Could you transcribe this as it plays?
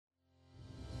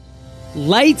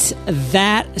Light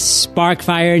that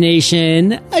Sparkfire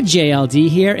Nation, a JLD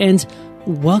here, and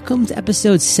welcome to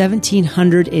episode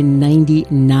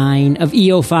 1799 of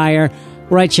EO Fire,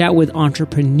 where I chat with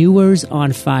entrepreneurs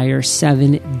on fire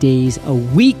 7 days a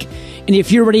week. And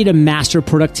if you're ready to master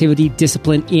productivity,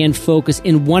 discipline, and focus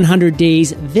in 100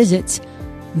 days, visit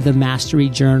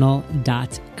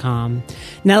themasteryjournal.com.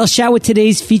 Now let's chat with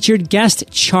today's featured guest,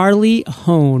 Charlie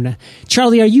Hoehn.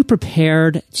 Charlie, are you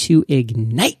prepared to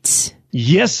ignite?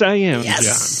 Yes, I am,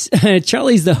 yes. John.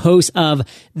 Charlie's the host of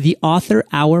the Author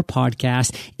Hour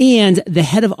podcast and the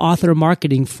head of author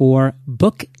marketing for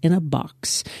Book in a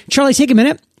Box. Charlie, take a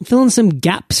minute, fill in some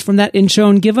gaps from that intro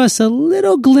and give us a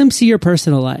little glimpse of your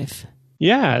personal life.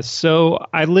 Yeah, so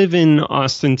I live in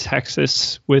Austin,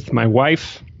 Texas with my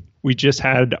wife. We just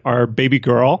had our baby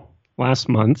girl last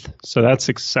month, so that's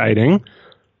exciting.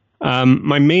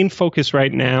 My main focus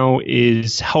right now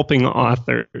is helping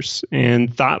authors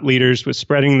and thought leaders with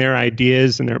spreading their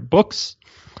ideas and their books.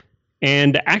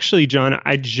 And actually, John,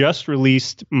 I just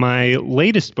released my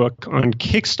latest book on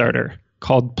Kickstarter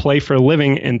called Play for a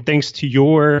Living. And thanks to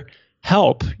your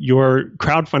help, your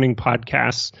crowdfunding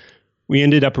podcasts, we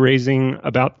ended up raising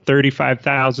about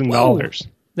 $35,000.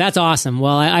 That's awesome.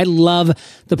 Well, I love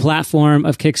the platform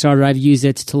of Kickstarter. I've used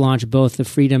it to launch both the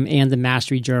Freedom and the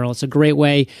Mastery Journal. It's a great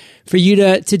way for you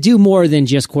to do more than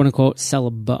just, quote unquote, sell a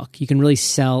book. You can really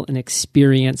sell an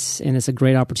experience, and it's a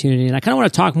great opportunity. And I kind of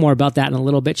want to talk more about that in a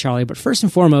little bit, Charlie. But first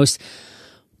and foremost,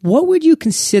 what would you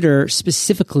consider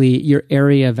specifically your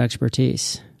area of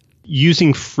expertise?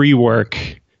 Using free work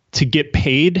to get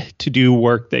paid to do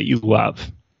work that you love.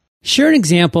 Share an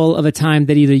example of a time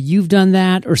that either you've done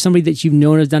that or somebody that you've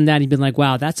known has done that and you've been like,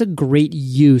 wow, that's a great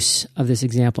use of this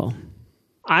example.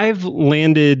 I've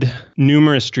landed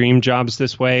numerous dream jobs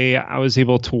this way. I was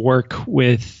able to work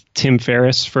with Tim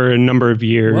Ferriss for a number of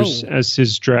years as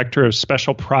his director of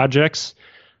special projects.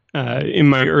 In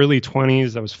my early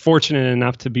 20s, I was fortunate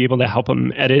enough to be able to help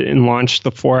him edit and launch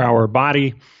the 4-Hour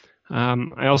Body.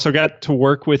 I also got to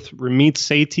work with Ramit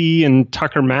Sethi and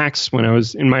Tucker Max when I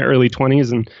was in my early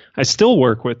 20s, and I still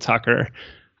work with Tucker.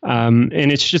 And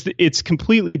it's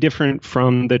completely different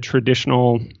from the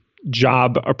traditional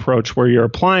job approach where you're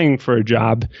applying for a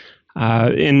job.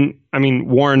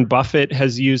 Warren Buffett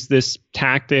has used this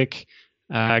tactic,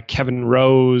 Kevin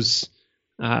Rose.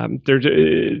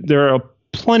 There are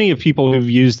plenty of people who've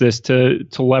used this to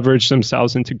leverage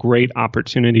themselves into great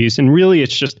opportunities. And really,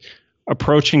 it's just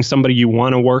approaching somebody you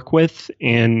want to work with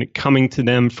and coming to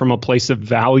them from a place of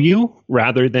value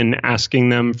rather than asking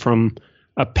them from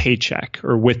a paycheck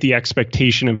or with the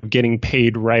expectation of getting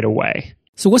paid right away.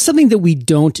 So what's something that we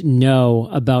don't know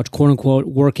about, quote unquote,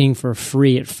 working for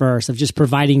free at first, of just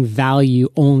providing value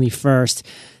only first,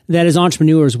 that as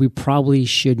entrepreneurs we probably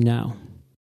should know?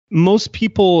 Most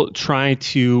people try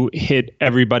to hit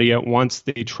everybody at once.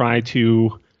 They try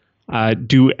to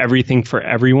do everything for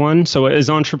everyone. So as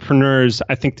entrepreneurs,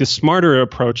 I think the smarter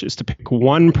approach is to pick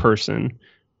one person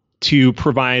to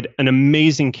provide an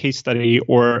amazing case study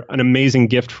or an amazing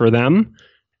gift for them,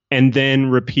 and then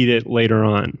repeat it later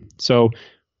on. So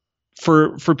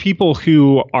for people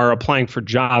who are applying for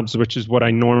jobs, which is what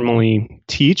I normally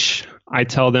teach, I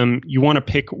tell them you want to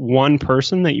pick one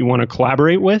person that you want to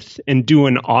collaborate with and do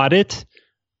an audit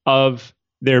of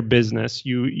their business.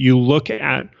 You look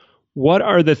at what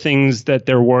are the things that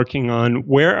they're working on?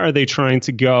 Where are they trying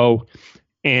to go?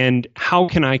 And how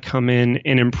can I come in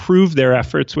and improve their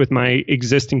efforts with my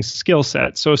existing skill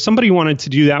set? So if somebody wanted to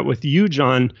do that with you,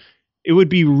 John, it would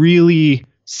be really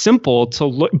simple to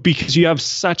look, because you have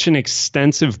such an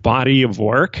extensive body of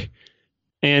work.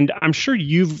 And I'm sure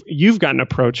you've gotten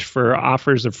approached for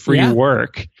offers of free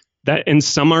work. And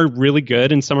some are really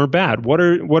good and some are bad. What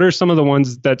are some of the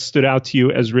ones that stood out to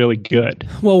you as really good?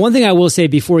 Well, one thing I will say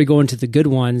before we go into the good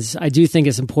ones, I do think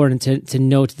it's important to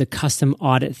note the custom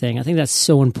audit thing. I think that's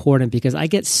so important because I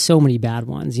get so many bad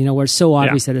ones, where it's so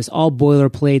obvious that it's all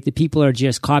boilerplate. The people are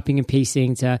just copying and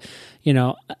pasting to,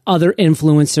 other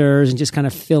influencers and just kind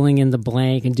of filling in the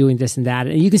blank and doing this and that.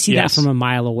 And you can see that from a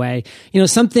mile away.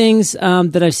 Some things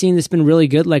that I've seen that's been really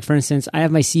good, like for instance, I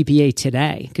have my CPA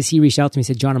today because he reached out to me and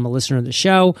said, John, I'm a listener of the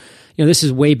show. This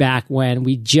is way back when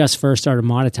we just first started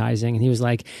monetizing. And he was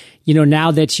like, now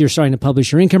that you're starting to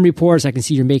publish your income reports, I can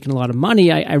see you're making a lot of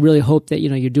money. I really hope that,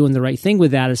 you're doing the right thing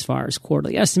with that as far as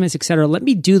quarterly estimates, et cetera. Let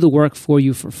me do the work for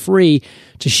you for free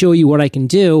to show you what I can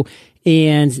do.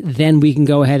 And then we can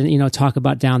go ahead and, talk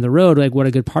about down the road, like what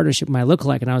a good partnership might look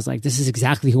like. And I was like, this is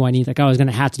exactly who I need. Like I was going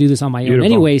to have to do this on my own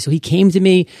anyway. So he came to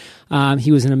me.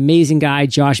 He was an amazing guy,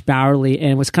 Josh Bowerly.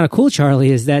 And what's kind of cool,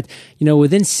 Charlie, is that,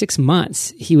 within 6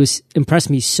 months, he was impressed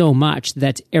me so much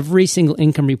that every single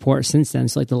income report since then,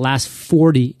 so like the last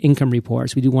 40 income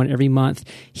reports, we do one every month,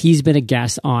 he's been a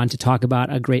guest on to talk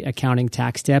about a great accounting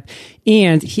tax tip.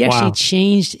 And he actually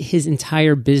changed his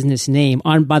entire business name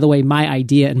on, by the way, my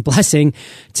idea and blessing,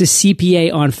 to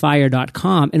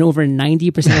CPAonfire.com. And over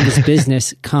 90% of his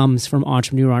business comes from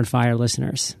Entrepreneur on Fire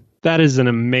listeners. That is an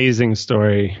amazing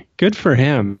story. Good for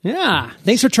him. Yeah.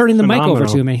 Thanks for turning the mic over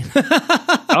to me.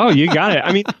 Oh, you got it.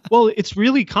 I mean, well, it's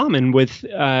really common with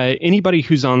anybody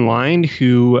who's online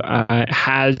who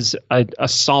has a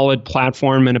solid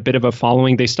platform and a bit of a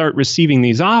following. They start receiving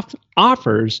these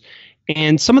offers.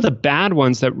 And some of the bad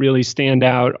ones that really stand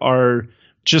out are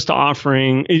just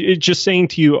offering, just saying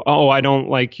to you, oh, I don't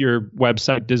like your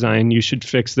website design. You should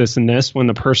fix this and this, when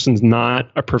the person's not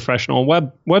a professional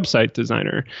website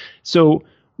designer. So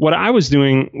what I was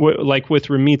doing, like with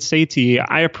Ramit Sethi,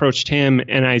 I approached him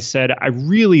and I said, I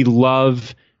really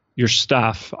love your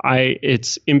stuff.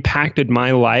 It's impacted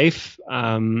my life.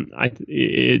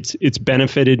 It's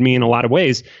benefited me in a lot of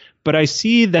ways. But I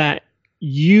see that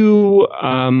you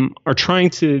are trying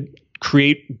to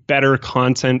create better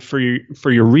content for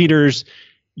your readers.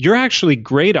 You're actually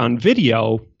great on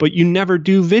video, but you never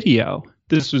do video.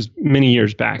 This was many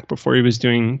years back before he was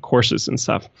doing courses and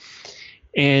stuff.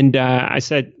 And I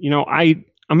said,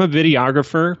 I'm a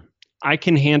videographer. I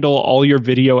can handle all your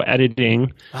video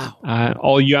editing. Wow.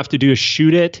 All you have to do is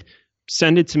shoot it,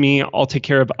 send it to me. I'll take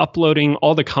care of uploading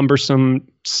all the cumbersome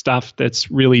stuff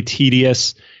that's really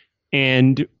tedious.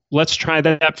 And let's try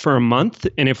that for a month.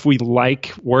 And if we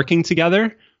like working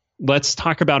together, let's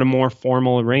talk about a more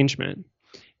formal arrangement.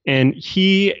 And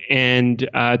he and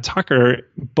Tucker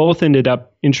both ended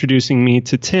up introducing me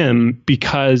to Tim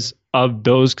because of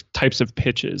those types of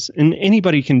pitches. And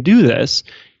anybody can do this.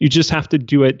 You just have to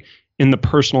do it in the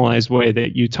personalized way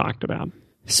that you talked about.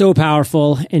 So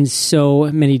powerful in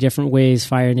so many different ways,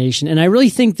 Fire Nation. And I really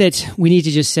think that we need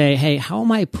to just say, hey, how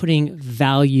am I putting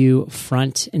value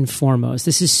front and foremost?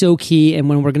 This is so key. And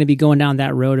when we're going to be going down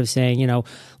that road of saying,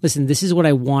 listen, this is what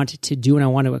I want to do and I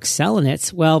want to excel in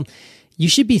it. Well, you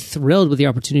should be thrilled with the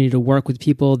opportunity to work with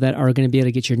people that are going to be able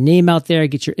to get your name out there,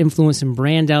 get your influence and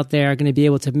brand out there, are going to be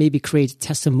able to maybe create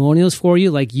testimonials for you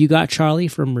like you got, Charlie,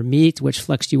 from Ramit, which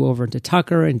flexed you over into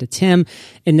Tucker and to Tim.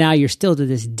 And now you're still to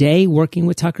this day working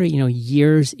with Tucker,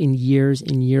 years and years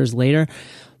and years later.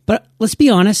 But let's be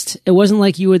honest, it wasn't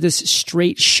like you were this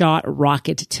straight shot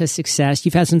rocket to success.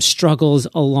 You've had some struggles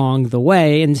along the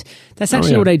way. And that's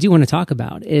actually what I do want to talk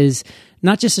about is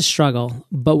not just a struggle,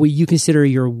 but what you consider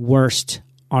your worst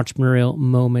entrepreneurial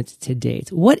moment to date.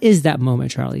 What is that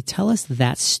moment, Charlie? Tell us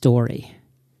that story.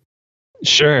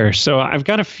 Sure. So I've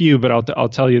got a few, but I'll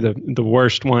tell you the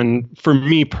worst one for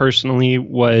me personally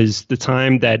was the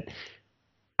time that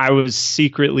I was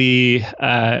secretly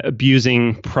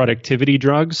abusing productivity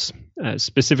drugs,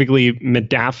 specifically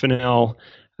modafinil,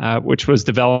 which was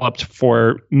developed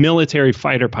for military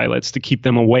fighter pilots to keep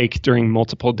them awake during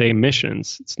multiple day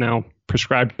missions. It's now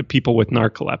prescribed to people with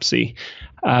narcolepsy.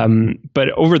 But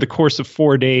over the course of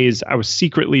 4 days, I was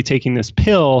secretly taking this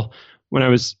pill when I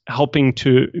was helping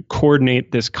to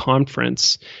coordinate this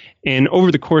conference. And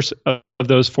over the course of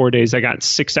those 4 days, I got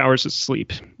 6 hours of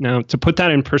sleep. Now, to put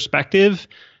that in perspective,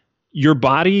 your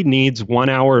body needs 1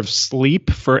 hour of sleep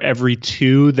for every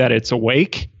 2 that it's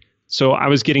awake. So I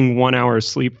was getting 1 hour of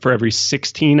sleep for every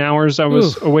 16 hours I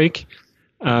was awake.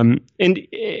 And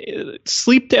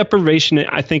sleep deprivation,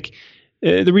 I think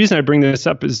the reason I bring this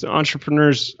up is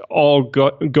entrepreneurs all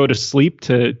go to sleep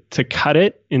to cut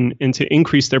it and to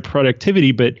increase their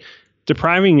productivity. But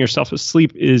depriving yourself of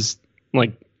sleep is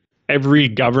like every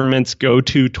government's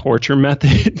go-to torture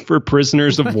method for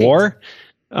prisoners of war.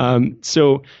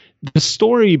 So the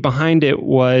story behind it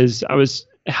was I was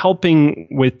helping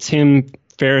with Tim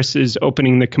Ferriss's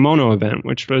Opening the Kimono event,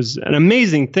 which was an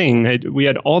amazing thing. We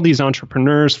had all these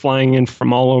entrepreneurs flying in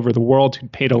from all over the world who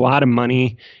paid a lot of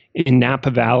money in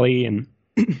Napa Valley. And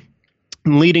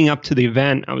leading up to the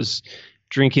event, I was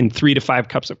drinking 3 to 5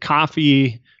 cups of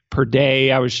coffee per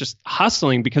day. I was just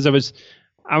hustling because I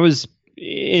was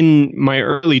in my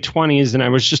early 20s and I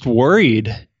was just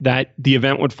worried that the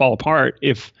event would fall apart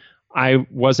if I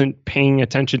wasn't paying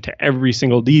attention to every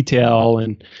single detail.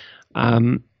 And,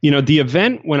 the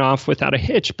event went off without a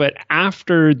hitch, but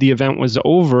after the event was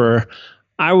over,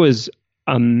 I was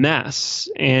a mess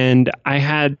and I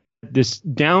had this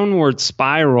downward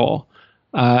spiral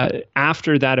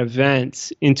after that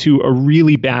event into a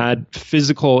really bad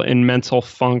physical and mental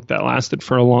funk that lasted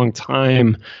for a long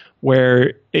time,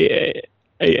 where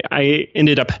I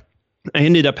ended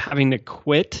up having to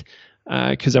quit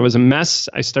because I was a mess.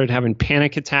 I started having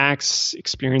panic attacks,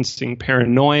 experiencing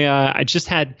paranoia. I just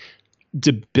had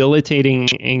debilitating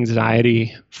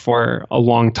anxiety for a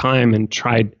long time and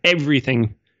tried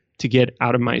everything to get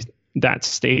out of that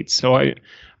state. So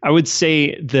I would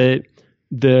say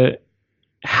the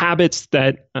habits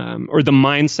that or the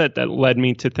mindset that led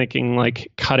me to thinking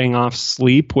like cutting off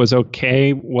sleep was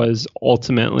okay was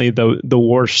ultimately the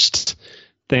worst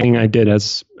thing I did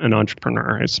as an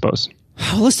entrepreneur, I suppose.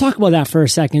 Well, let's talk about that for a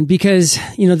second, because,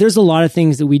 there's a lot of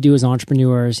things that we do as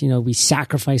entrepreneurs. We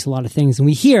sacrifice a lot of things, and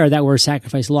we hear that word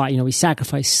sacrifice a lot. We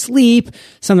sacrifice sleep.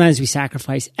 Sometimes we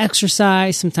sacrifice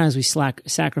exercise. Sometimes we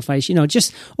sacrifice,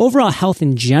 just overall health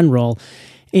in general.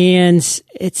 And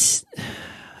it's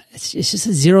just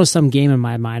a zero-sum game in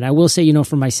my mind. I will say,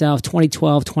 for myself,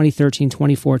 2012, 2013,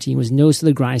 2014 was nose to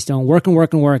the grindstone,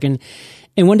 working.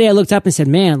 And one day I looked up and said,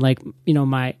 man,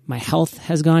 my health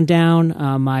has gone down.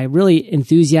 My really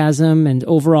enthusiasm and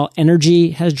overall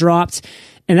energy has dropped.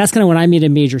 And that's kind of when I made a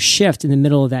major shift in the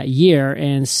middle of that year.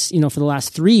 And, for the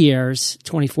last 3 years,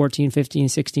 2014, 15,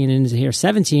 16, and into here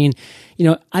 17,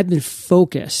 I've been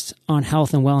focused on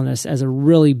health and wellness as a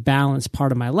really balanced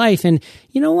part of my life. And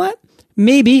you know what?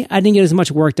 Maybe I didn't get as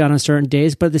much work done on certain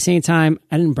days, but at the same time,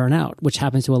 I didn't burn out, which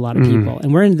happens to a lot of people.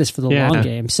 And we're in this for the long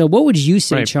game. So what would you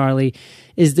say, Charlie,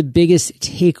 is the biggest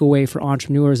takeaway for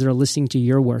entrepreneurs that are listening to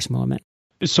your worst moment?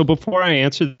 So before I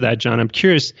answer that, John, I'm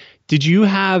curious, did you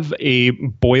have a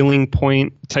boiling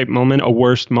point type moment, a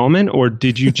worst moment, or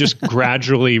did you just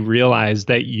gradually realize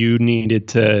that you needed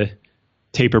to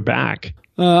taper back?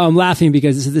 I'm laughing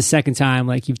because this is the second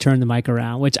time you've turned the mic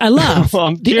around, which I love. Well,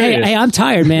 I'm curious. Hey, I'm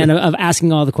tired, man, of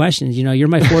asking all the questions. You're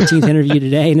my 14th interview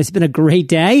today, and it's been a great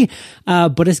day.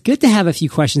 But it's good to have a few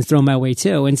questions thrown my way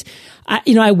too. And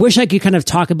I wish I could kind of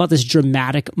talk about this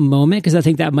dramatic moment, because I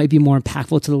think that might be more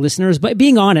impactful to the listeners. But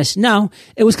being honest, no,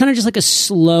 it was kind of just like a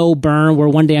slow burn where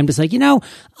one day I'm just like, I'm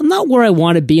not where I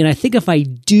want to be. And I think if I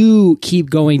do keep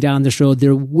going down this road,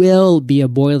 there will be a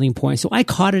boiling point. So I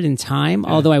caught it in time,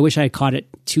 although I wish I had caught it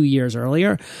 2 years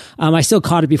earlier. I still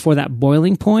caught it before that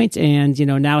boiling point. And,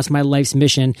 now it's my life's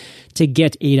mission to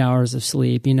get 8 hours of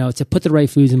sleep, to put the right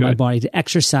foods in my body, to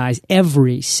exercise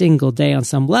every single day on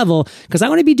some level, because I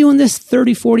want to be doing this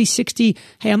 30, 40, 60.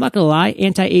 Hey, I'm not going to lie.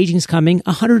 Anti-aging is coming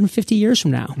 150 years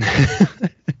from now.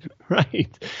 Right.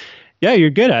 Yeah, you're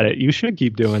good at it. You should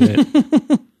keep doing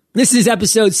it. This is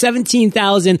episode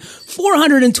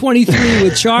 17,423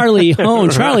 with Charlie Hoehn.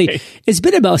 Right. Charlie, it's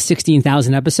been about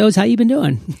 16,000 episodes. How you been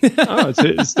doing?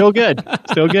 It's still good.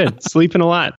 Still good. Sleeping a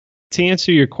lot. To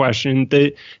answer your question,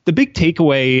 the big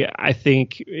takeaway, I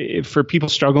think, for people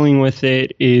struggling with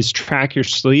it is track your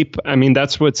sleep. I mean,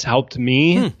 that's what's helped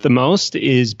me the most,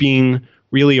 is being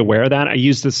really aware of that. I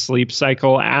use the Sleep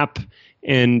Cycle app,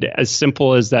 and as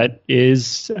simple as that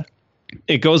is,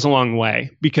 it goes a long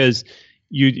way, because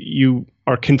you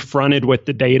are confronted with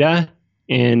the data,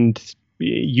 and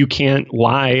you can't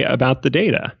lie about the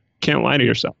data. Can't lie to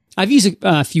yourself. I've used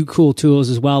a few cool tools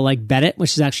as well, like Bet It,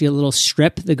 which is actually a little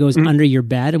strip that goes under your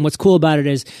bed. And what's cool about it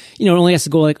is, it only has to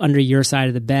go under your side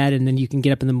of the bed, and then you can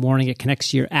get up in the morning, it connects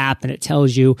to your app, and it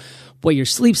tells you what your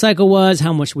sleep cycle was,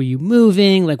 how much were you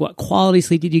moving, what quality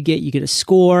sleep did you get a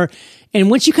score. And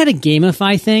once you kind of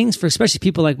gamify things, for especially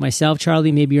people like myself,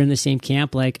 Charlie, maybe you're in the same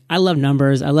camp. I love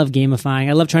numbers. I love gamifying.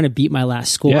 I love trying to beat my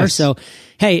last score. Yes. So,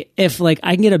 hey, if I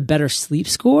can get a better sleep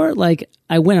score,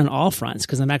 I win on all fronts,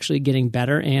 because I'm actually getting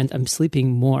better and I'm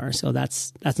sleeping more. So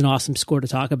that's an awesome score to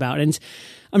talk about. And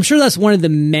I'm sure that's one of the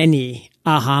many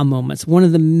aha moments, one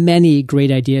of the many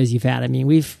great ideas you've had. I mean,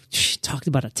 we've talked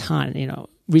about a ton,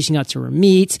 reaching out to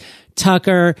Ramit,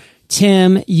 Tucker,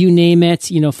 Tim, you name it,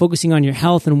 focusing on your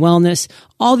health and wellness.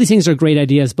 All these things are great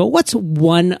ideas, but what's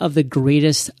one of the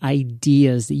greatest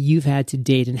ideas that you've had to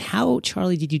date? And how,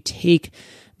 Charlie, did you take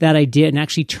that idea and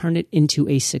actually turn it into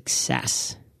a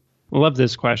success? I love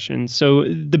this question. So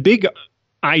the big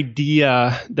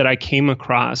idea that I came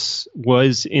across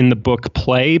was in the book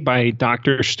Play by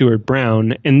Dr. Stuart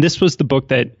Brown. And this was the book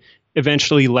that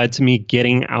eventually led to me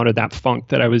getting out of that funk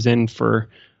that I was in for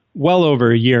well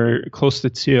over a year, close to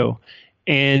 2.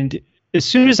 And as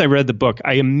soon as I read the book,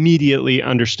 I immediately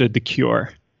understood the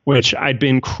cure, which I'd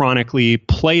been chronically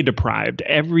play deprived.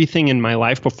 Everything in my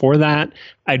life before that,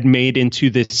 I'd made into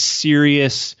this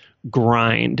serious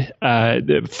grind,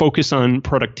 the focus on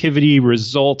productivity,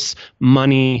 results,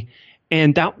 money.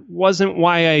 And that wasn't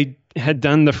why I had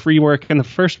done the free work in the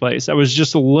first place. I was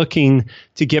just looking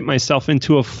to get myself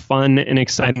into a fun and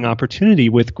exciting opportunity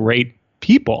with great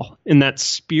people. And that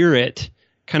spirit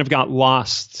kind of got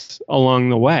lost along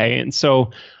the way. And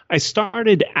so I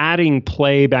started adding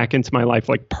play back into my life,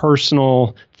 like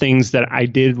personal things that I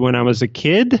did when I was a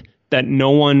kid that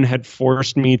no one had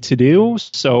forced me to do.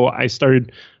 So I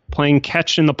started playing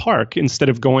catch in the park instead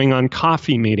of going on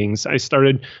coffee meetings. I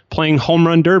started playing home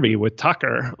run derby with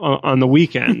Tucker on the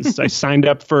weekends. I signed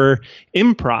up for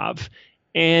improv.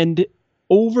 And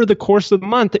over the course of the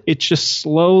month, it just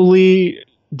slowly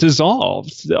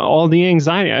dissolved. All the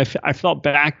anxiety, I felt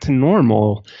back to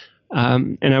normal.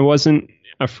 And I wasn't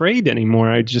afraid anymore.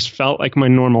 I just felt like my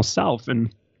normal self.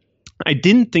 And I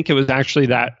didn't think it was actually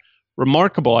that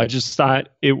remarkable. I just thought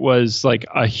it was like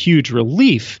a huge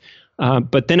relief.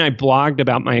 But then I blogged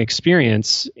about my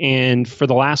experience. And for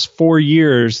the last 4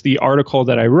 years, the article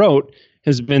that I wrote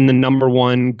has been the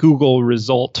 #1 Google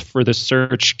result for the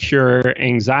search cure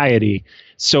anxiety.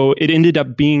 So it ended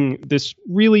up being this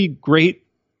really great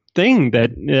thing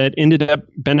that ended up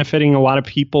benefiting a lot of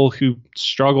people who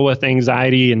struggle with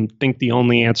anxiety and think the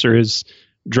only answer is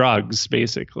drugs,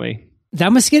 basically.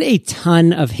 That must get a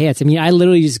ton of hits. I mean, I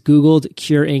literally just Googled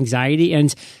cure anxiety,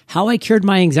 and How I Cured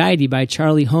My Anxiety by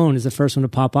Charlie Hoehn is the first one to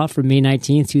pop up from May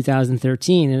 19th,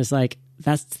 2013. And it's like,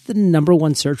 that's the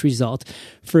 #1 search result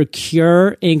for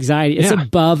cure anxiety. It's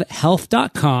above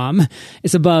health.com.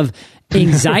 It's above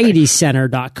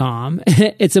anxietycenter.com.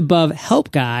 It's above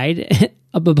help guide.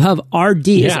 Above RD.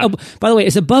 Yeah. By the way,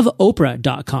 it's above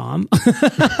Oprah.com.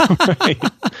 Right.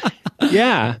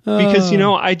 Yeah, because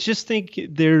I just think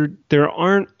there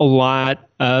aren't a lot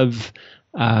of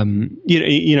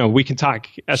we can talk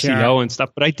SEO and stuff,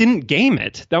 but I didn't game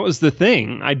it. That was the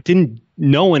thing. I didn't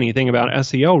know anything about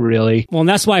SEO really. Well, and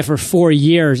that's why for 4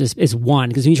 years it's one,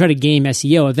 because when you try to game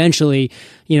SEO, eventually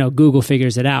Google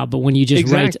figures it out. But when you just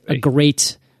write a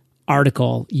great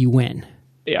article, you win.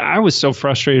 I was so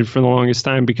frustrated for the longest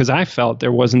time because I felt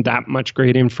there wasn't that much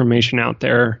great information out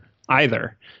there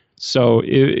either. So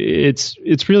it's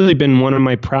really been one of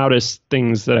my proudest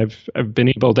things that I've been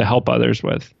able to help others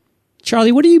with.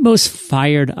 Charlie, what are you most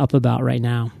fired up about right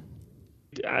now?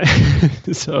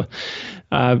 So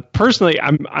personally,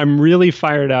 I'm really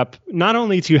fired up not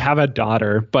only to have a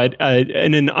daughter, but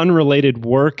in an unrelated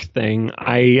work thing,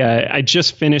 I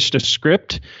just finished a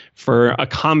script for a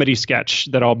comedy sketch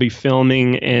that I'll be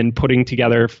filming and putting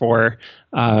together for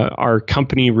our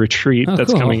company retreat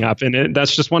that's coming up. And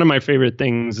that's just one of my favorite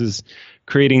things is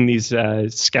creating these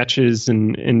sketches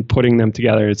and putting them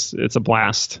together. It's a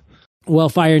blast. Well,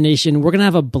 Fire Nation, we're going to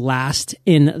have a blast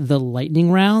in the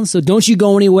lightning round. So don't you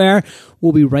go anywhere.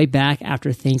 We'll be right back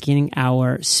after thanking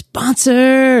our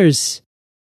sponsors.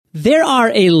 There are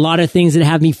a lot of things that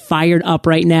have me fired up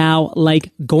right now,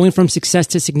 like going from success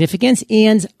to significance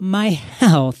and my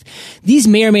health. These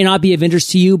may or may not be of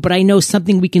interest to you, but I know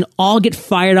something we can all get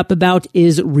fired up about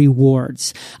is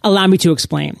rewards. Allow me to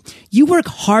explain. You work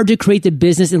hard to create the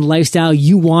business and lifestyle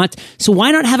you want, so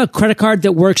why not have a credit card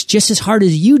that works just as hard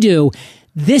as you do?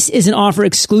 This is an offer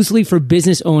exclusively for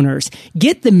business owners.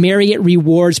 Get the Marriott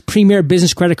Rewards Premier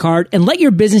Business Credit Card and let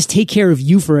your business take care of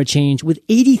you for a change with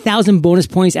 80,000 bonus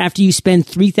points after you spend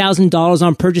 $3,000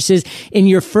 on purchases in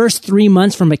your first 3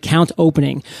 months from account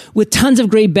opening. With tons of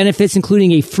great benefits,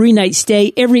 including a free night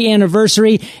stay every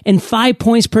anniversary and 5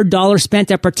 points per dollar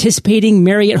spent at participating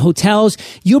Marriott hotels,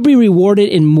 you'll be rewarded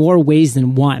in more ways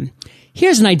than one.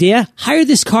 Here's an idea. Hire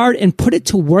this card and put it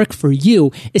to work for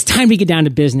you. It's time to get down to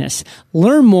business.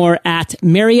 Learn more at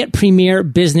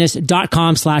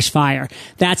MarriottPremierBusiness.com/fire.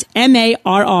 That's Marriott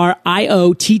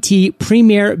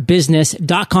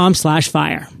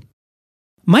PremierBusiness.com/fire.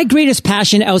 My greatest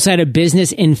passion outside of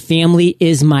business and family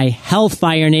is my health,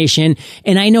 Fire Nation.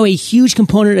 And I know a huge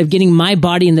component of getting my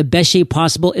body in the best shape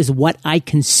possible is what I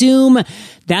consume.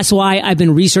 That's why I've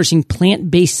been researching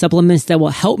plant-based supplements that will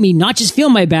help me not just feel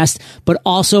my best, but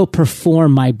also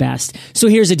perform my best. So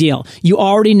here's the deal. You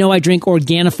already know I drink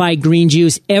Organifi green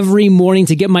juice every morning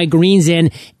to get my greens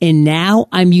in. And now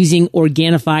I'm using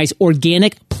Organifi's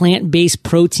organic plant-based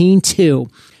protein too.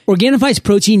 Organifi's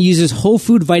protein uses whole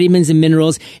food vitamins and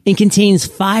minerals and contains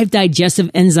 5 digestive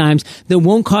enzymes that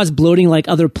won't cause bloating like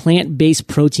other plant-based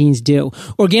proteins do.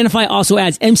 Organifi also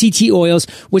adds MCT oils,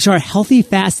 which are healthy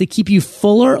fats that keep you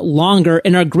fuller longer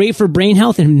and are great for brain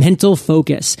health and mental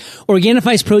focus.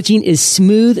 Organifi's protein is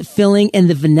smooth, filling, and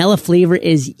the vanilla flavor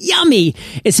is yummy.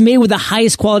 It's made with the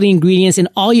highest quality ingredients, and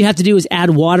all you have to do is add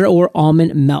water or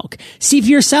almond milk. See for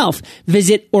yourself.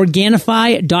 Visit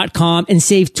Organifi.com and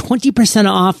save 20%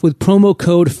 off off with promo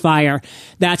code FIRE.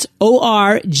 That's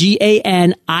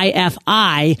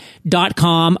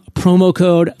ORGANIFI.com, promo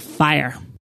code FIRE.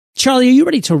 Charlie, are you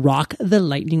ready to rock the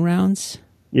lightning rounds?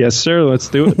 Yes, sir. Let's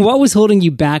do it. What was holding you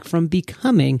back from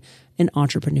becoming an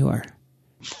entrepreneur?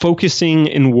 Focusing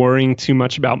and worrying too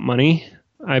much about money.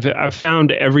 I've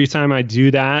found every time I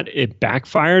do that, it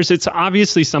backfires. It's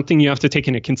obviously something you have to take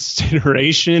into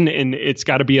consideration, and it's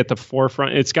got to be at the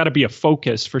forefront. It's got to be a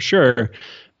focus for sure.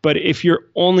 But if you're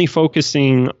only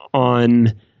focusing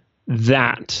on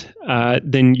that,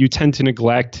 then you tend to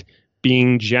neglect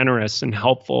being generous and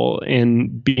helpful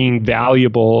and being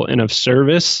valuable and of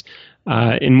service.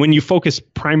 And when you focus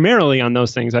primarily on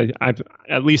those things, I've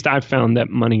found that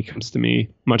money comes to me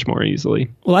much more easily.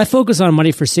 Well, I focused on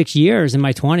money for 6 years in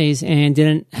my 20s and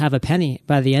didn't have a penny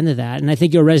by the end of that. And I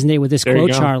think you'll resonate with this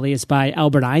quote, Charlie. It's by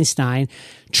Albert Einstein.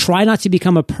 Try not to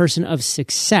become a person of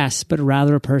success, but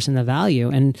rather a person of value.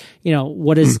 And, you know,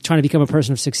 what is trying to become a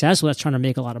person of success? Well, that's trying to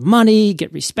make a lot of money,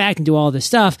 get respect, and do all this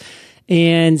stuff.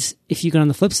 And if you can, on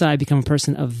the flip side, become a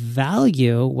person of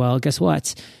value, well, guess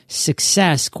what?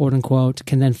 Success, quote unquote,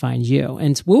 can then find you.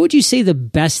 And what would you say the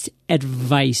best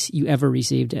advice you ever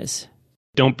received is?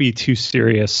 Don't be too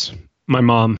serious. My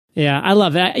mom. Yeah, I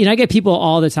love that. You know, I get people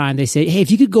all the time. They say, hey, if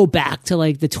you could go back to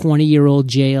like the 20-year-old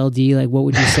JLD, like what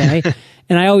would you say?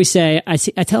 And I always say, I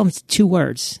tell them 2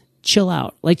 words. Chill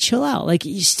out. Like, chill out. Like,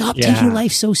 you stop taking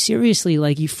life so seriously.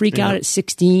 Like, you freak out at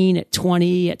 16, at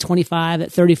 20, at 25,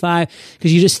 at 35,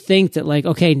 because you just think that, like,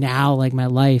 okay, now, like, my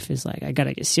life is like, I got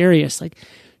to get serious. Like,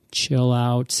 chill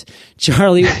out.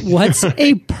 Charlie, what's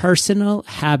a personal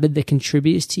habit that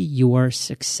contributes to your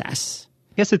success?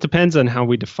 I guess it depends on how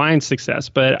we define success,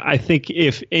 but I think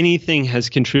if anything has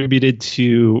contributed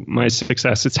to my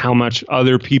success, it's how much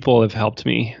other people have helped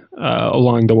me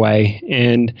along the way.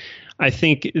 And I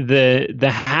think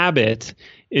the habit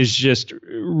is just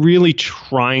really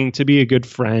trying to be a good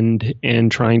friend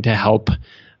and trying to help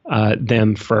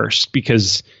them first,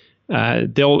 because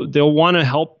they'll want to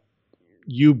help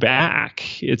you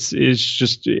back. It's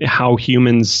just how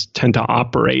humans tend to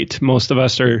operate. Most of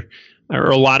us are,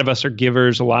 or a lot of us are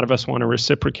givers. A lot of us want to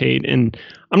reciprocate. And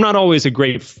I'm not always a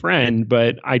great friend,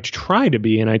 but I try to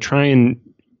be, and I try and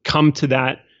come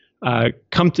to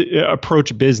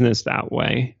approach business that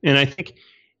way. And I think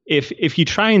if you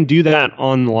try and do that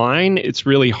online, it's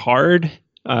really hard.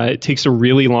 It takes a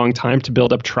really long time to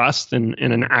build up trust and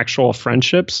an actual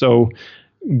friendship. So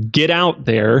get out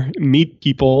there, meet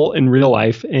people in real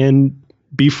life, and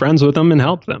be friends with them and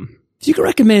help them. If you could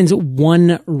recommend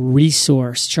one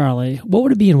resource, Charlie, what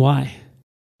would it be and why?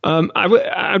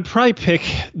 I'd probably pick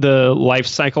the Life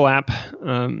Cycle app.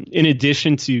 In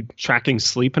addition to tracking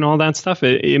sleep and all that stuff,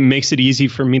 it makes it easy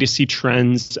for me to see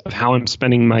trends of how I'm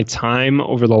spending my time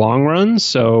over the long run.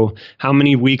 So how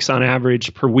many weeks on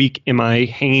average per week am I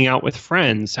hanging out with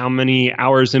friends? How many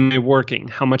hours am I working?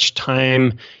 How much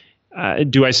time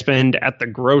do I spend at the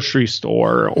grocery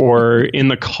store or in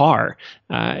the car?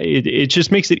 It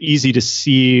just makes it easy to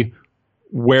see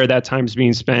where that time's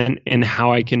being spent and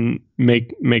how I can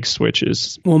make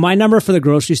switches. Well, my number for the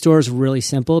grocery store is really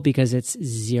simple because it's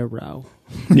 0.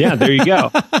 Yeah, there you go.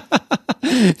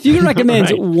 If you could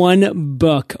recommend one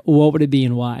book, what would it be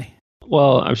and why?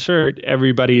 Well, I'm sure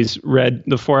everybody's read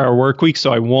The 4-Hour Workweek,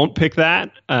 so I won't pick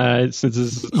that since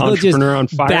it's Entrepreneur on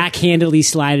Fire. Backhandedly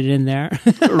slide it in there.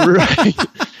 Right.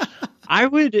 I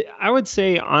would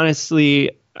say, honestly,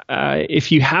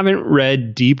 if you haven't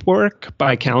read Deep Work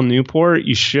by Cal Newport,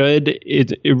 you should.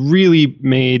 It really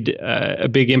made a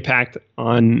big impact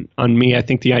on me. I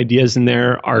think the ideas in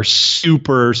there are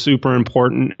super, super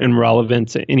important and relevant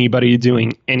to anybody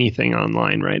doing anything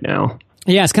online right now.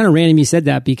 Yeah, it's kind of random you said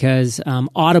that because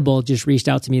Audible just reached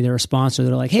out to me. They're a sponsor.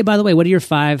 They're like, hey, by the way, what are your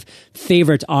 5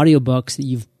 favorite audiobooks that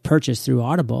you've purchased through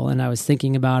Audible? And I was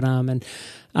thinking about them, and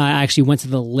I actually went to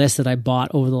the list that I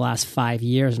bought over the last 5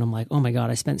 years, and I'm like, oh my God,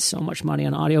 I spent so much money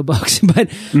on audiobooks.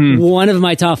 But one of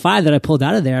my top 5 that I pulled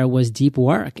out of there was Deep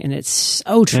Work, and it's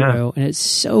so true, and it's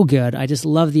so good. I just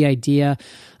love the idea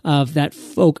of that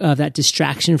that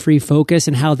distraction-free focus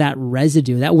and how that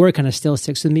residue, that word kind of still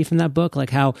sticks with me from that book. Like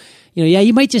how,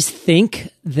 you might just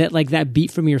think that like that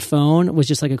beep from your phone was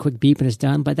just like a quick beep and it's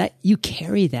done, but that you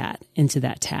carry that into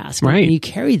that task. Right. And you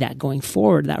carry that going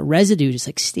forward. That residue just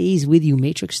like stays with you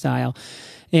Matrix style.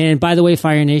 And by the way,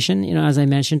 Fire Nation, as I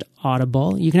mentioned,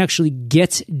 Audible, you can actually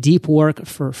get Deep Work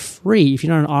for free. If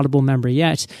you're not an Audible member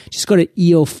yet, just go to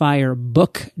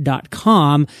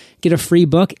eofirebook.com, get a free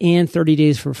book and 30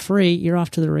 days for free. You're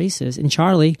off to the races. And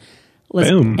Charlie,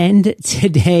 let's end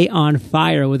today on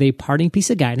fire with a parting piece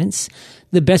of guidance,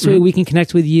 the best way we can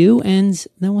connect with you, and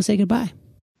then we'll say goodbye.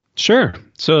 Sure.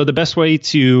 So the best way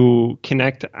to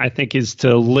connect, I think, is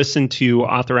to listen to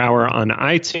Author Hour on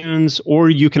iTunes, or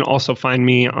you can also find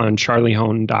me on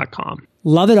charliehoehn.com.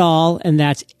 Love it all. And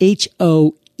that's Hoehn,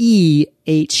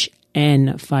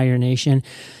 Fire Nation,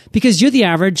 because you're the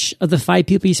average of the 5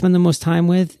 people you spend the most time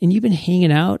with, and you've been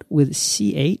hanging out with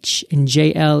CH and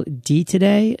JLD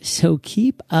today. So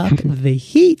keep up the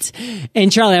heat. And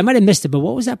Charlie, I might have missed it, but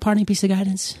what was that parting piece of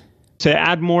guidance? To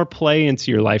add more play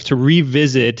into your life, to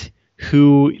revisit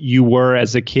who you were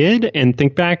as a kid and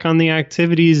think back on the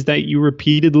activities that you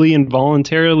repeatedly and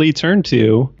voluntarily turned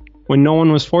to when no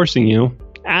one was forcing you.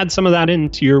 Add some of that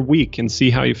into your week and see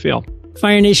how you feel.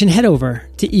 Fire Nation, head over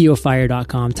to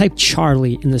eofire.com. Type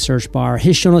Charlie in the search bar.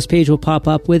 His show notes page will pop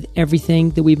up with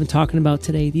everything that we've been talking about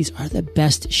today. These are the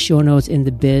best show notes in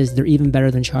the biz. They're even better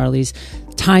than Charlie's.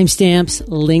 Timestamps,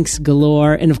 links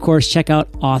galore. And of course, check out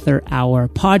Author Hour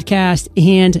Podcast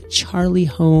and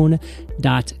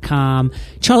charliehoehn.com.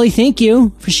 Charlie, thank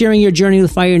you for sharing your journey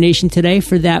with Fire Nation today.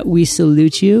 For that, we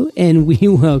salute you, and we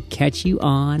will catch you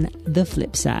on the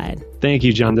flip side. Thank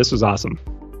you, John. This was awesome.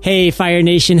 Hey, Fire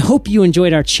Nation. Hope you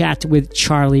enjoyed our chat with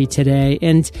Charlie today.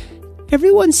 And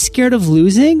everyone's scared of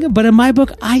losing, but in my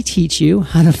book, I teach you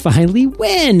how to finally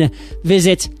win.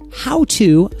 Visit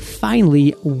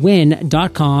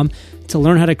howtofinallywin.com to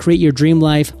learn how to create your dream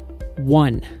life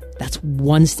one. That's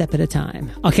one step at a time.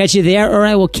 I'll catch you there, or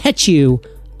I will catch you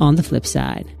on the flip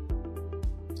side.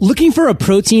 Looking for a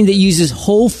protein that uses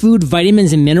whole food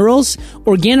vitamins and minerals?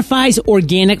 Organifi's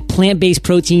organic plant-based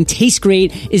protein tastes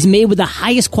great, is made with the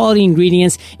highest quality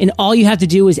ingredients, and all you have to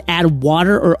do is add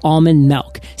water or almond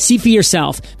milk. See for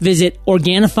yourself. Visit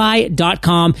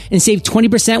Organifi.com and save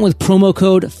 20% with promo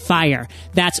code FIRE.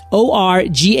 That's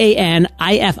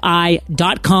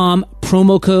ORGANIFI.com,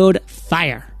 promo code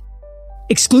FIRE.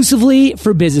 Exclusively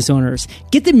for business owners.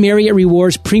 Get the Marriott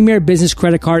Rewards Premier Business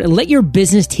Credit Card and let your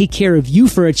business take care of you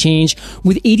for a change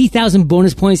with 80,000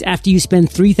 bonus points after you spend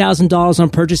 $3,000 on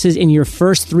purchases in your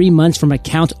first 3 months from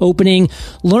account opening.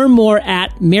 Learn more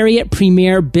at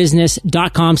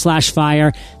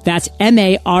MarriottPremierBusiness.com/fire. That's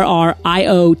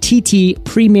MARRIOTT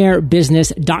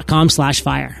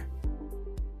PremierBusiness.com/fire.